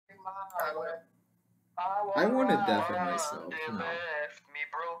I want to defend myself now.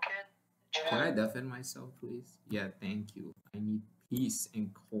 Can I defend myself, please? Yeah, thank you. I need peace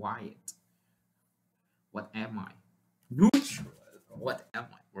and quiet. What am I? Neutral. What am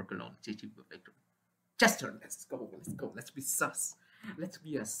I? Work alone. GG for victory. Jester, let's go. Let's go. Let's be sus. Let's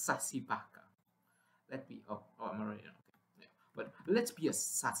be a sassy baka. Let's be. Oh, I'm already. Okay. Yeah. But let's be a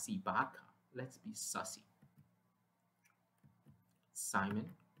sassy baka. Let's be sussy.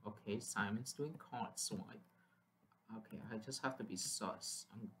 Simon. Okay, Simon's doing card swipe. Okay, I just have to be sus.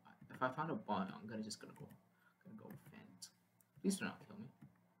 If I found a bug, I'm gonna go vent. Please do not kill me.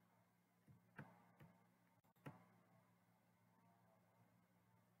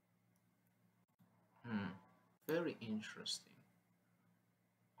 Very interesting.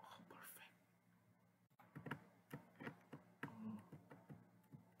 Oh, perfect.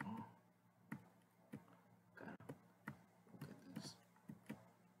 Gotta look at this.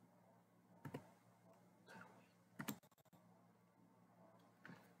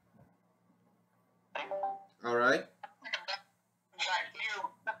 All right.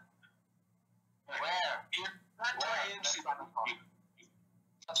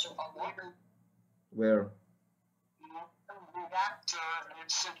 Where? Reactor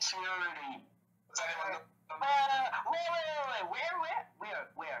and security.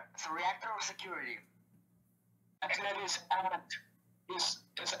 Where? It's a reactor or security? And that is at his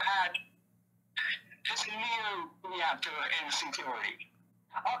new reactor and security.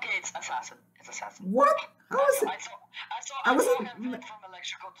 Okay, it's assassin. What? How is it? I saw him vent from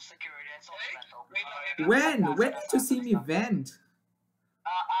electrical to security. I saw him vent. When did you see me vent?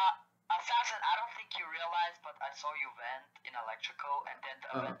 Assassin, I don't think you realized, but I saw you vent in electrical, and then the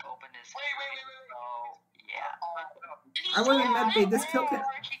vent opened his. Wait. So yeah. I wasn't meant to. This kill can.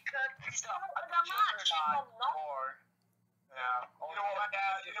 You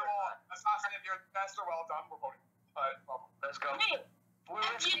know what? Assassin, if you're best or well done, we're voting. Let's go.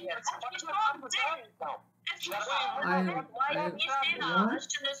 As soon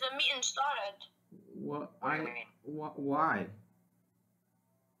as the meeting started. What do you mean? Why?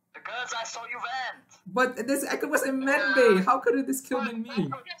 Because I saw you vent. But this echo wasn't meant be. How could this kill me? Wait, who did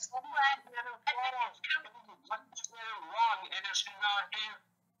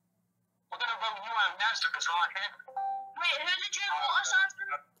you vote, Assassin?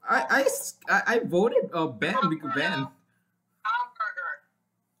 I voted Ben because Ben. I'm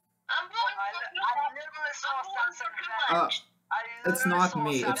voting for It's not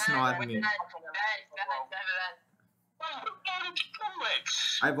me. It's not me.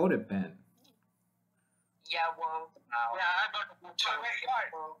 I voted Ben. Yeah, well, yeah, I voted for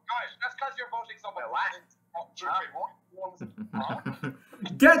guys, that's because you're voting somebody else.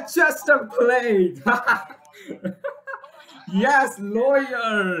 Get Jester played. Yes,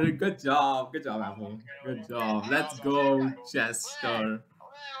 lawyer. Good job, Apple. Good job. Let's go, Jester.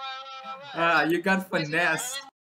 You got finesse.